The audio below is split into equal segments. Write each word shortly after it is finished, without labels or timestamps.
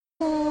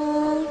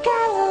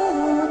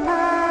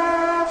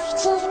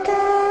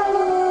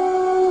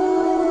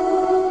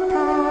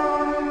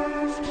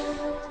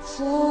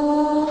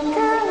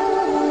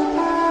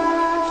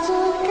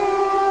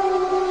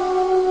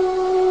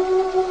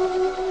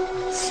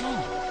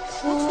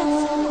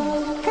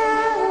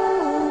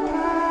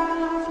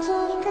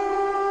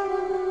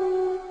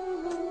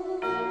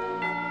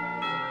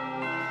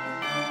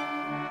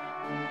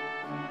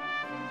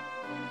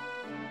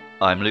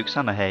I'm Luke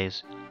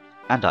Summerhays,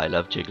 and I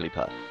love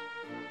Jigglypuff.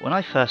 When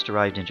I first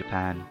arrived in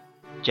Japan,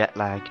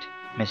 jet-lagged,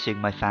 missing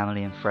my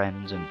family and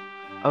friends, and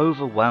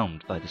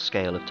overwhelmed by the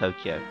scale of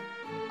Tokyo,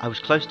 I was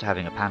close to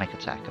having a panic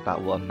attack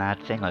about what a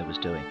mad thing I was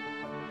doing.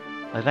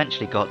 I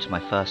eventually got to my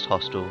first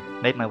hostel,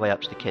 made my way up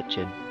to the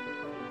kitchen,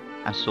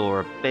 and saw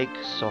a big,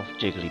 soft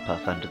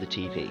Jigglypuff under the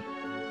TV.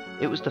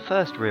 It was the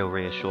first real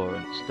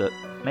reassurance that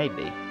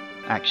maybe,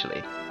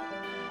 actually,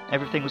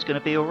 everything was going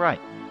to be alright.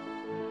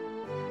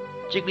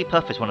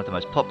 Jigglypuff is one of the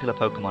most popular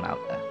Pokemon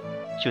out there.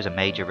 She was a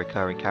major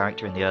recurring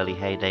character in the early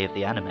heyday of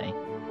the anime.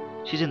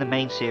 She's in the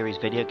main series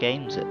video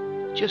games at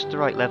just the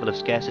right level of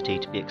scarcity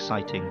to be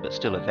exciting but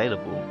still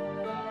available.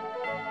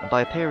 And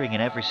by appearing in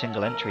every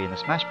single entry in the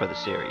Smash Bros.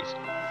 Series,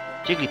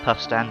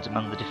 Jigglypuff stands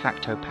among the de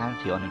facto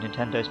pantheon of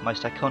Nintendo's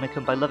most iconic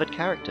and beloved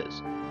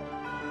characters.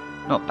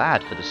 Not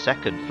bad for the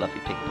second fluffy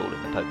pink ball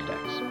in the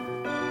Pokédex.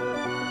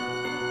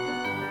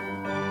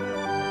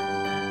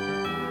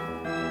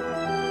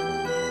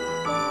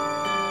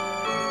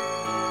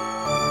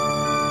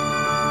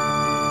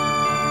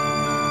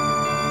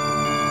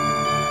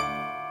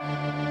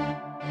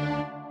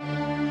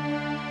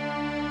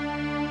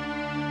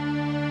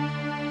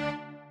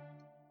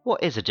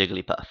 What is a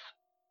Jigglypuff?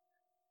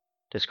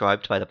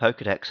 Described by the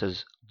Pokédex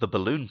as the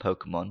balloon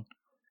Pokemon,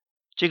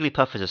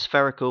 Jigglypuff is a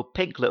spherical,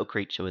 pink little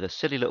creature with a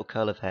silly little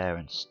curl of hair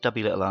and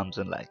stubby little arms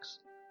and legs.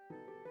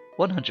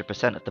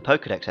 100% of the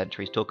Pokédex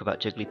entries talk about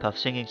Jigglypuff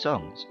singing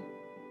songs,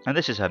 and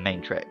this is her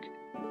main trick.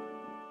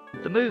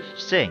 The move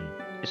Sing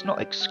is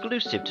not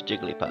exclusive to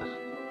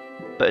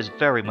Jigglypuff, but is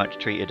very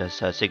much treated as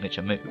her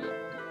signature move.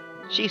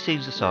 She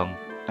sings the song,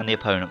 and the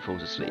opponent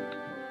falls asleep.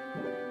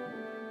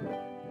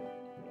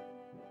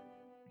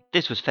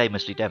 This was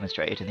famously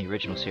demonstrated in the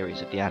original series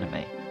of the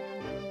anime.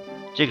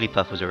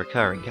 Jigglypuff was a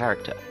recurring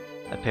character,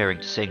 appearing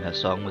to sing her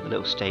song with a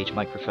little stage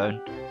microphone,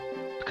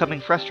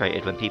 becoming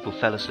frustrated when people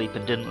fell asleep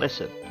and didn't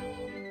listen.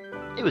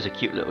 It was a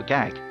cute little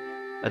gag,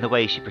 and the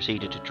way she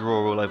proceeded to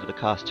draw all over the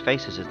cast's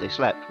faces as they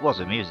slept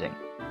was amusing.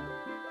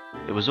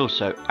 It was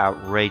also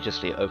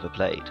outrageously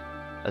overplayed,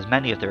 as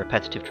many of the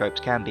repetitive tropes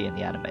can be in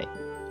the anime.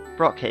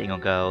 Brock hitting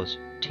on girls,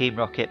 Team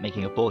Rocket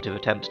making abortive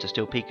attempts to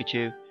steal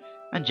Pikachu,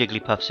 and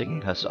Jigglypuff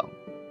singing her song.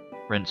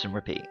 Rinse and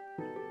repeat.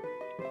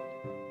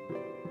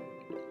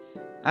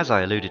 As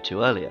I alluded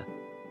to earlier,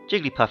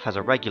 Jigglypuff has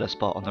a regular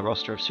spot on the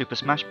roster of Super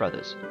Smash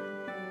Bros.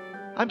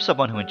 I'm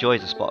someone who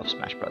enjoys a spot of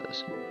Smash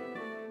Bros,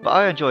 but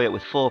I enjoy it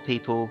with 4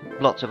 people,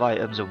 lots of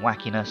items and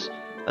wackiness,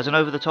 as an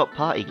over-the-top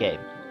party game.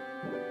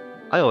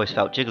 I always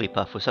felt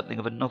Jigglypuff was something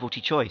of a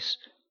novelty choice.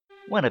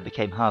 When I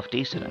became half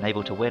decent and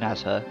able to win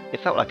as her, it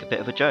felt like a bit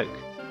of a joke.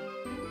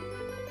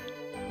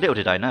 Little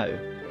did I know,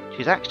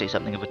 she's actually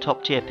something of a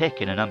top-tier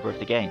pick in a number of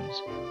the games.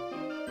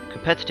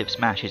 Competitive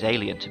Smash is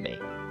alien to me,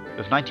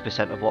 with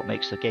 90% of what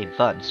makes the game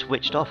fun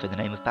switched off in the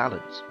name of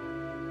balance.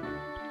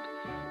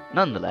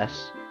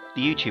 Nonetheless,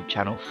 the YouTube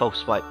channel False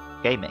Swipe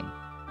Gaming,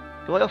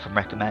 who I often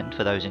recommend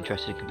for those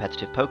interested in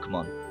competitive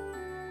Pokemon,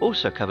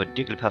 also covered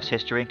Jigglypuff's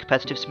history in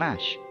competitive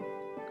Smash.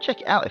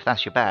 Check it out if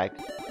that's your bag.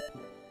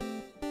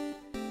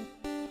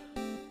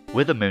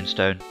 With a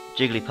Moonstone,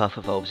 Jigglypuff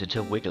evolves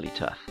into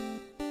Wigglytuff.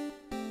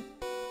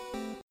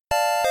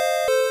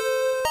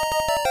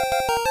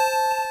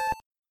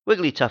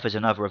 Wigglytuff is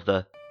another of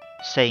the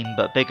same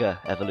but bigger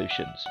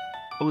evolutions,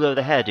 although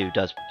the hairdo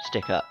does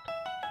stick up.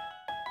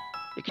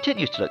 It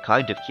continues to look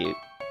kind of cute,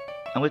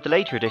 and with the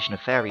later addition of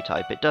Fairy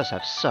type it does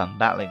have some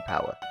battling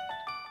power.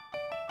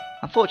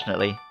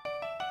 Unfortunately,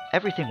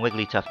 everything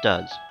Wigglytuff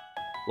does,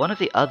 one of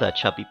the other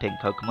chubby pink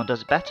Pokemon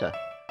does better,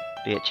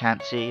 be it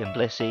Chansey and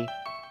Blissey,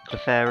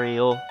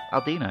 Clefairy or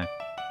Aldino.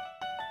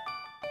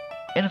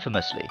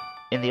 Infamously,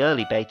 in the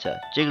early beta,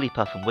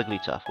 Jigglypuff and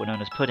Wigglytuff were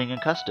known as Pudding and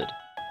Custard.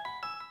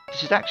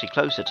 This is actually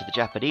closer to the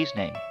Japanese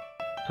name,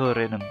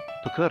 Purin and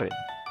Pukurin.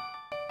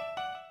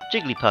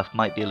 Jigglypuff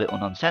might be a little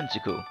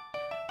nonsensical,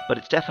 but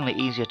it's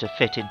definitely easier to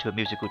fit into a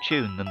musical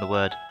tune than the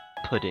word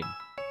pudding.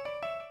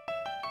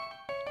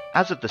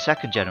 As of the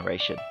second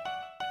generation,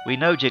 we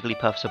know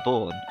Jigglypuffs are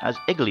born as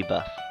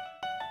Igglybuff,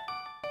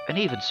 an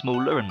even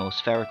smaller and more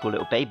spherical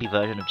little baby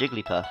version of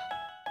Jigglypuff.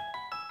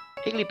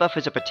 Igglybuff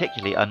is a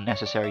particularly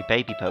unnecessary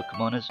baby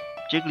Pokemon as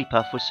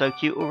Jigglypuff was so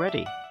cute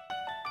already.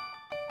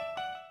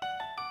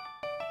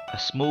 A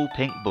small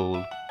pink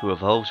ball who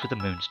evolves with a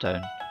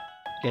Moonstone,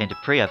 gained a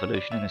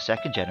pre-evolution in the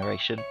second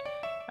generation,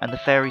 and the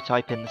Fairy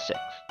type in the 6th.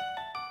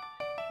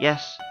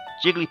 Yes,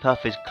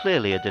 Jigglypuff is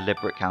clearly a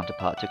deliberate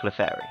counterpart to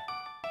Clefairy.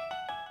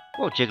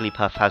 While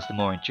Jigglypuff has the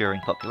more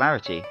enduring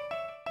popularity,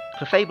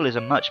 Clefable is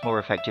a much more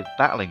effective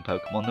battling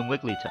Pokemon than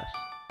Wigglytuff.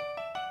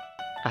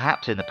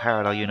 Perhaps in the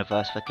parallel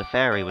universe where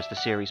Clefairy was the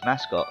series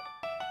mascot,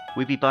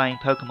 we'd be buying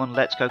Pokemon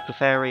Let's Go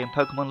Clefairy and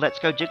Pokemon Let's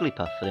Go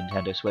Jigglypuff for the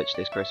Nintendo Switch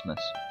this Christmas.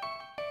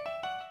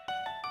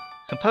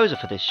 Composer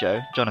for this show,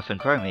 Jonathan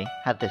Cromie,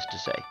 had this to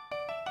say.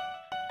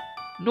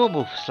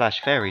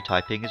 Normal/fairy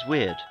typing is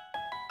weird.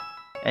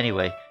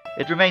 Anyway,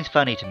 it remains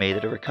funny to me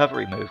that a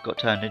recovery move got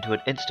turned into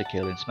an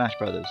insta-kill in Smash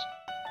Bros.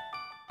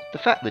 The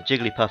fact that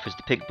Jigglypuff is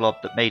the pink blob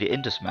that made it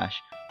into Smash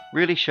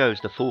Really shows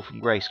the fall from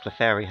grace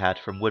Clefairy had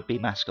from would-be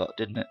mascot,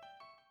 didn't it?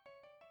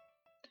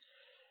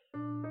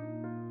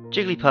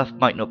 Jigglypuff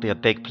might not be a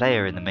big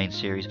player in the main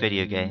series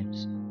video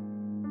games,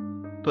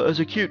 but as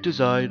a cute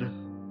design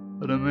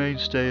and a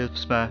mainstay of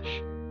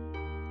Smash,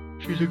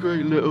 she's a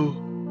great little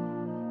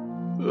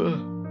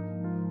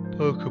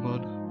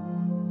Pokemon.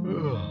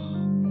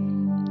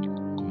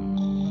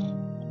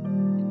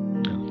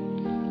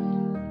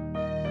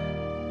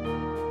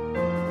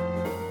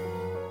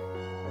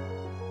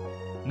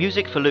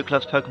 Music for Luke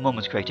Loves Pokemon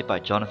was created by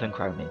Jonathan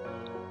Cromie.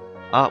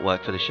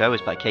 Artwork for the show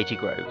is by Katie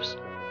Groves.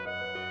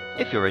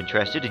 If you're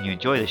interested and you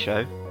enjoy the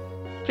show,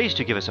 please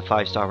do give us a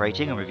 5-star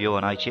rating and review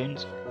on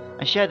iTunes,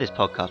 and share this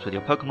podcast with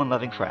your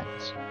Pokemon-loving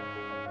friends.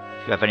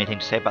 If you have anything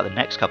to say about the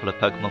next couple of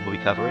Pokemon we'll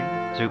be covering,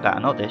 Zubat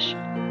and Oddish,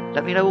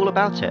 let me know all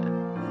about it.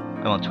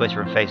 I'm on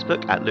Twitter and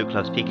Facebook at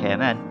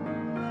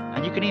LukeLovesPKMN,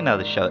 and you can email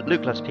the show at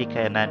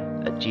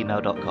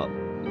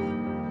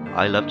lukelovespkmn@gmail.com.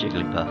 I love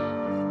Jigglypuff,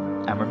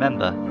 and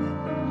remember,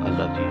 I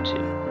love you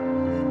too.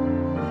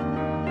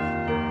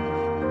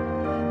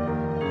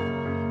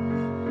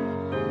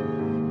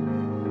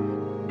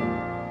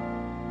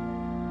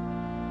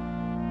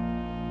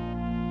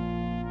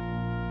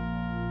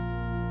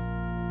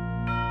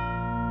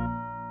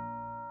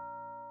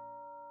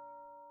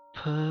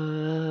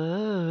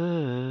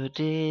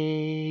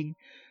 Pudding,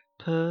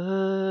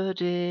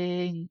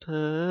 pudding,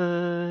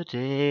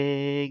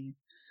 pudding,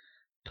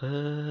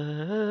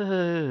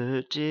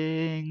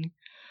 pudding,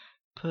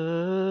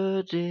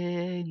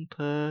 pudding,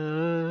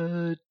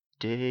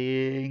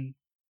 pudding.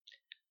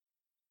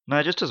 No,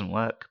 it just doesn't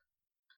work.